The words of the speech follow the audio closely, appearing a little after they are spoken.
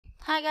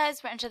Hi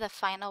guys, we're into the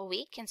final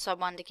week, and so I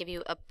wanted to give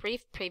you a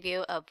brief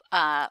preview of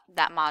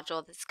that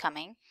module that's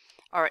coming,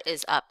 or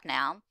is up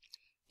now.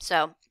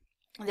 So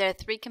there are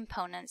three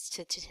components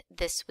to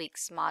this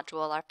week's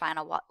module, our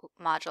final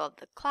module of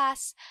the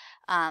class.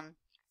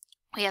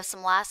 We have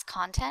some last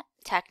content.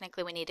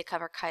 Technically, we need to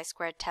cover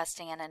chi-squared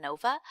testing and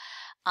ANOVA.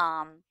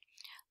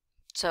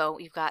 So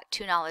you've got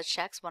two knowledge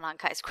checks, one on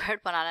chi-squared,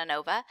 one on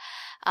ANOVA.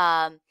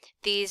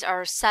 These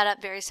are set up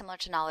very similar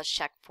to knowledge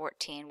check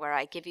 14, where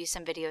I give you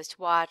some videos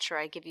to watch or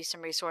I give you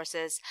some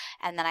resources,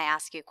 and then I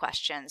ask you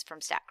questions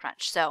from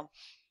StatCrunch. So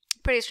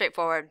pretty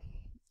straightforward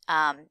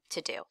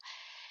to do.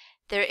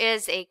 There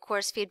is a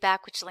course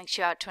feedback which links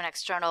you out to an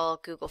external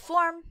Google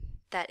form.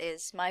 That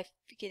is my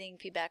getting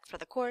feedback for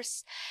the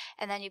course.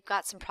 And then you've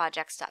got some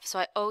project stuff. So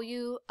I owe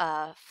you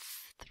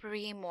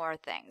three more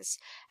things.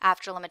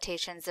 After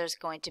limitations, there's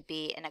going to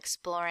be an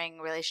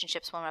exploring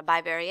relationships when I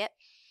bivariate.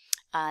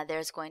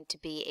 There's going to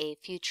be a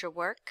future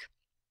work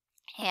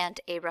and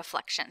a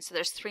reflection. So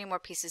there's three more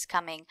pieces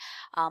coming,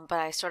 but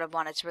I sort of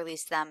wanted to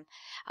release them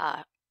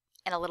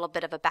in a little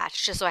bit of a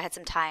batch, just so I had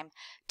some time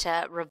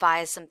to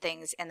revise some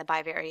things in the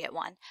bivariate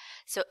one.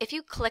 So if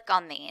you click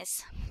on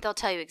these, they'll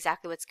tell you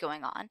exactly what's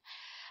going on.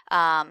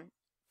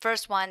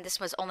 First one, this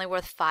was only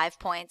worth 5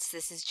 points.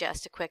 This is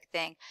just a quick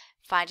thing.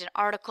 Find an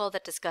article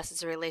that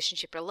discusses a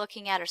relationship you're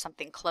looking at or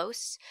something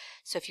close.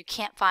 So if you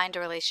can't find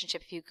a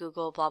relationship, if you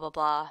Google blah, blah,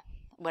 blah,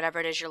 whatever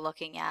it is you're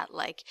looking at,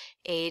 like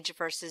age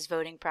versus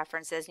voting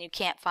preferences, and you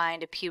can't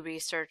find a Pew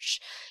Research,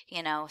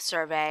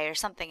 survey or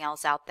something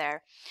else out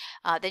there,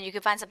 then you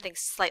can find something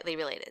slightly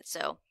related.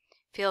 So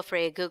feel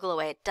free, Google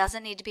away. It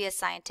doesn't need to be a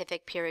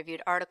scientific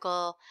peer-reviewed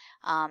article.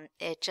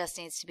 It just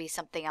needs to be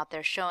something out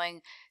there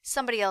showing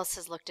somebody else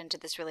has looked into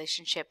this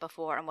relationship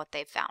before and what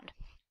they've found.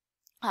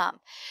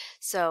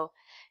 So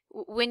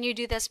when you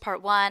do this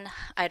part one,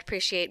 I'd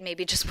appreciate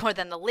maybe just more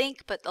than the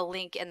link, but the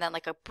link and then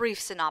like a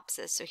brief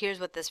synopsis. So here's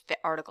what this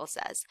article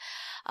says.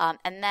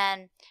 And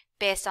then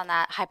based on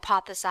that,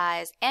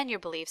 hypothesize, and your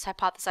beliefs,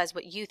 hypothesize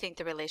what you think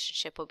the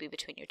relationship will be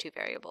between your two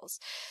variables.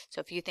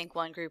 So if you think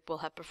one group will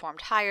have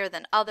performed higher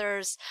than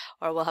others,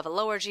 or will have a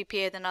lower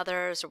GPA than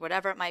others, or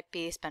whatever it might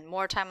be, spend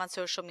more time on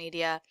social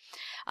media,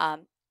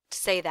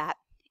 say that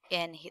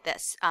in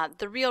this.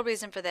 The real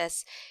reason for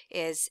this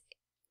is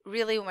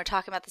really when we're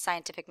talking about the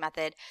scientific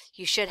method,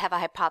 you should have a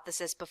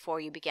hypothesis before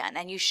you begin,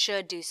 and you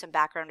should do some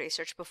background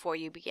research before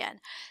you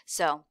begin.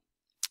 So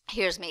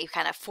here's me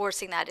kind of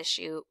forcing that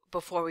issue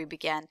before we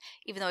begin,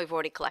 even though we've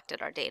already collected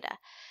our data.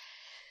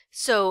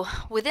 So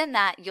within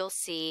that, you'll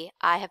see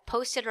I have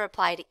posted a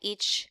reply to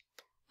each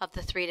of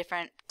the three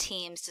different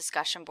teams'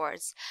 discussion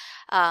boards.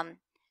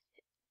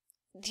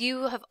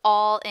 You have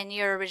all in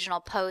your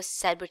original post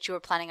said what you were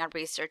planning on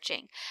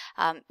researching,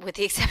 with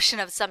the exception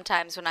of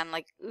sometimes when I'm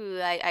like, ooh,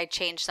 I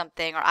changed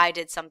something or I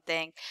did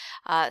something.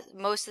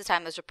 Most of the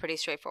time those are pretty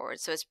straightforward,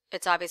 so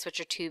it's obvious what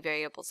your two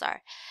variables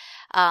are.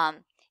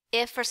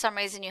 If for some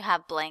reason you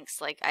have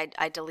blanks, like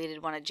I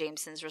deleted one of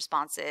Jameson's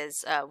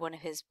responses, one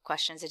of his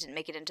questions, it didn't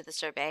make it into the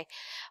survey,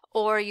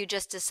 or you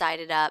just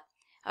decided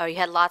or you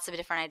had lots of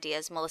different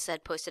ideas, Melissa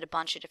had posted a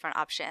bunch of different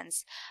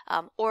options,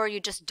 or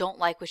you just don't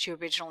like what you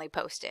originally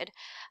posted,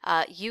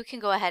 you can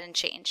go ahead and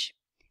change.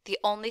 The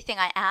only thing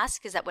I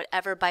ask is that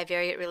whatever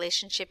bivariate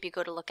relationship you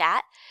go to look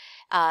at,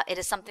 it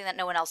is something that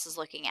no one else is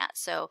looking at.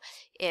 So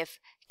if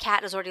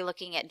Kat is already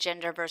looking at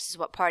gender versus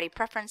what party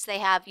preference they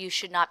have, you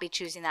should not be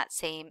choosing that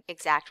same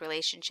exact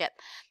relationship.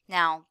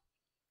 Now,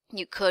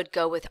 you could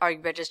go with are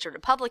you registered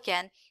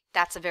Republican?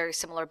 That's a very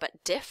similar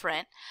but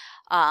different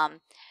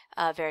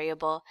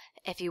variable.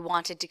 If you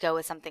wanted to go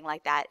with something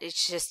like that,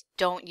 it's just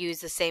don't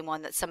use the same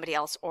one that somebody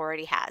else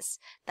already has.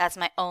 That's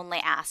my only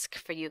ask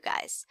for you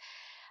guys.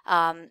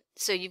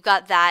 So you've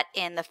got that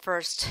in the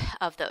first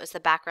of those, the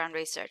background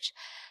research.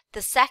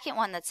 The second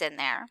one that's in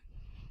there,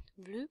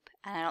 and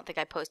I don't think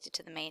I posted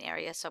to the main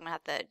area, so I'm going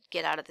to have to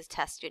get out of this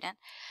test student.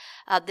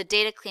 The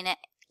data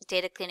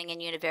cleaning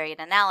and univariate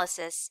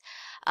analysis.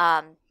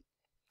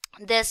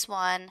 This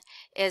one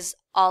is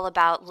all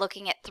about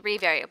looking at three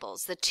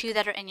variables, the two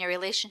that are in your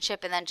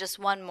relationship and then just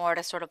one more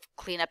to sort of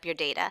clean up your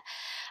data.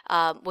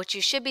 What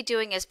you should be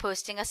doing is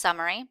posting a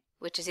summary,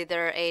 which is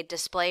either a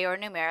display or a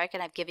numeric,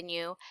 and I've given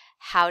you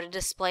how to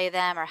display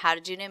them or how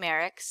to do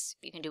numerics.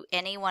 You can do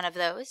any one of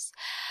those.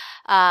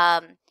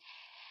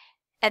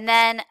 And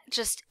then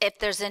just if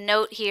there's a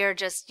note here,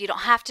 just you don't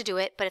have to do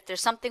it, but if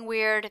there's something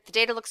weird, if the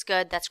data looks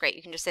good, that's great.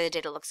 You can just say the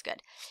data looks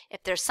good.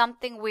 If there's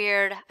something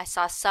weird, I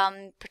saw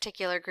some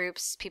particular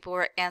groups, people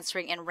were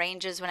answering in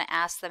ranges when I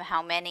asked them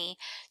how many.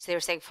 So they were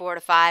saying 4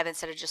 to 5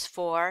 instead of just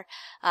 4.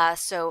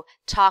 So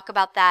talk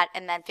about that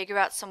and then figure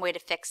out some way to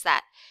fix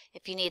that.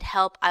 If you need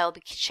help, I will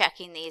be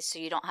checking these so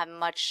you don't have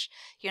much,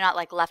 you're not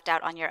like left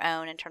out on your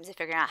own in terms of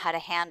figuring out how to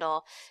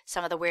handle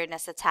some of the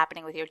weirdness that's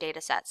happening with your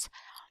data sets.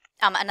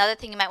 Another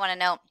thing you might want to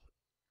know,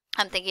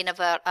 I'm thinking of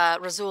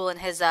Razul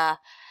and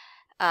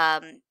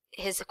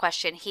his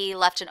question, he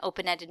left an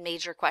open-ended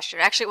major question.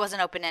 Actually, it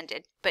wasn't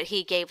open-ended, but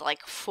he gave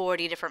like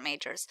 40 different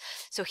majors.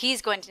 So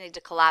he's going to need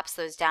to collapse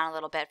those down a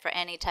little bit for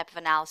any type of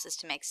analysis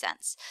to make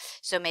sense.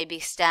 So maybe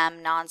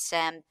STEM,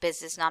 non-STEM,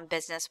 business,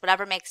 non-business,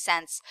 whatever makes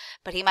sense.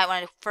 But he might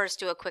want to first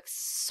do a quick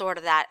sort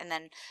of that and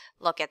then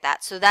look at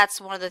that. So that's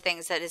one of the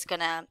things that is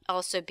going to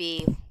also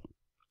be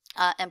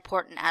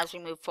important as we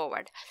move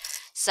forward.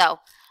 So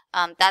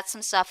that's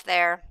some stuff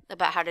there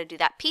about how to do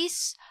that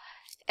piece.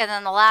 And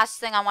then the last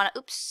thing I want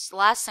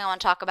to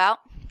talk about,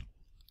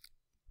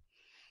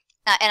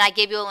 and I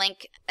gave you a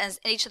link, and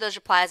in each of those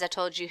replies I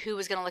told you who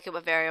was going to look at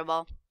what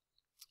variable.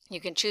 You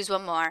can choose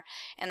one more,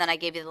 and then I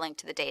gave you the link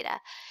to the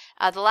data.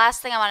 The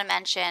last thing I want to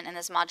mention in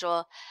this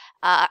module,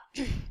 the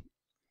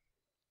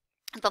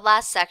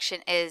last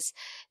section is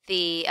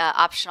the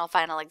optional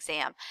final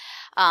exam.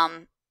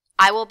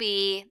 I will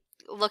be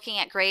looking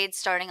at grades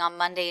starting on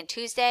Monday and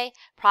Tuesday,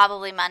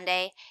 probably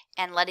Monday,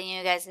 and letting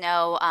you guys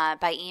know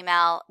by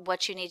email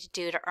what you need to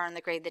do to earn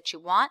the grade that you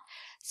want.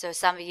 So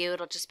some of you,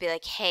 it'll just be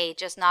like, hey,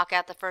 just knock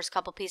out the first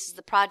couple pieces of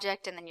the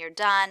project and then you're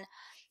done.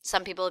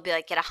 Some people will be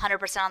like, get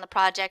 100% on the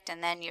project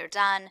and then you're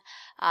done.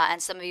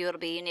 And some of you, it'll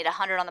be, you need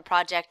 100 on the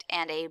project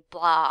and a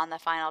blah on the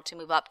final to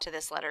move up to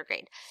this letter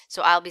grade.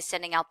 So I'll be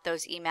sending out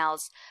those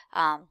emails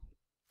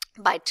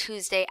by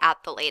Tuesday at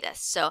the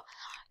latest. So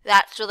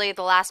that's really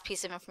the last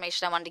piece of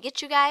information I wanted to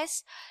get you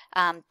guys.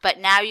 But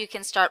now you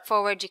can start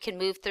forward. You can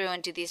move through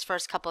and do these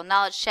first couple of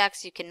knowledge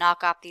checks. You can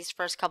knock off these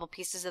first couple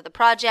pieces of the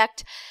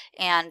project,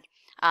 and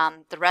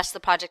the rest of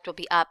the project will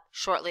be up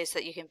shortly so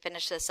that you can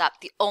finish this up.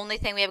 The only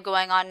thing we have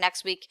going on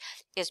next week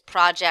is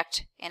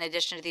project in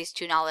addition to these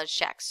 2 knowledge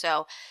checks.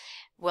 So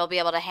we'll be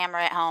able to hammer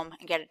it home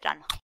and get it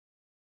done.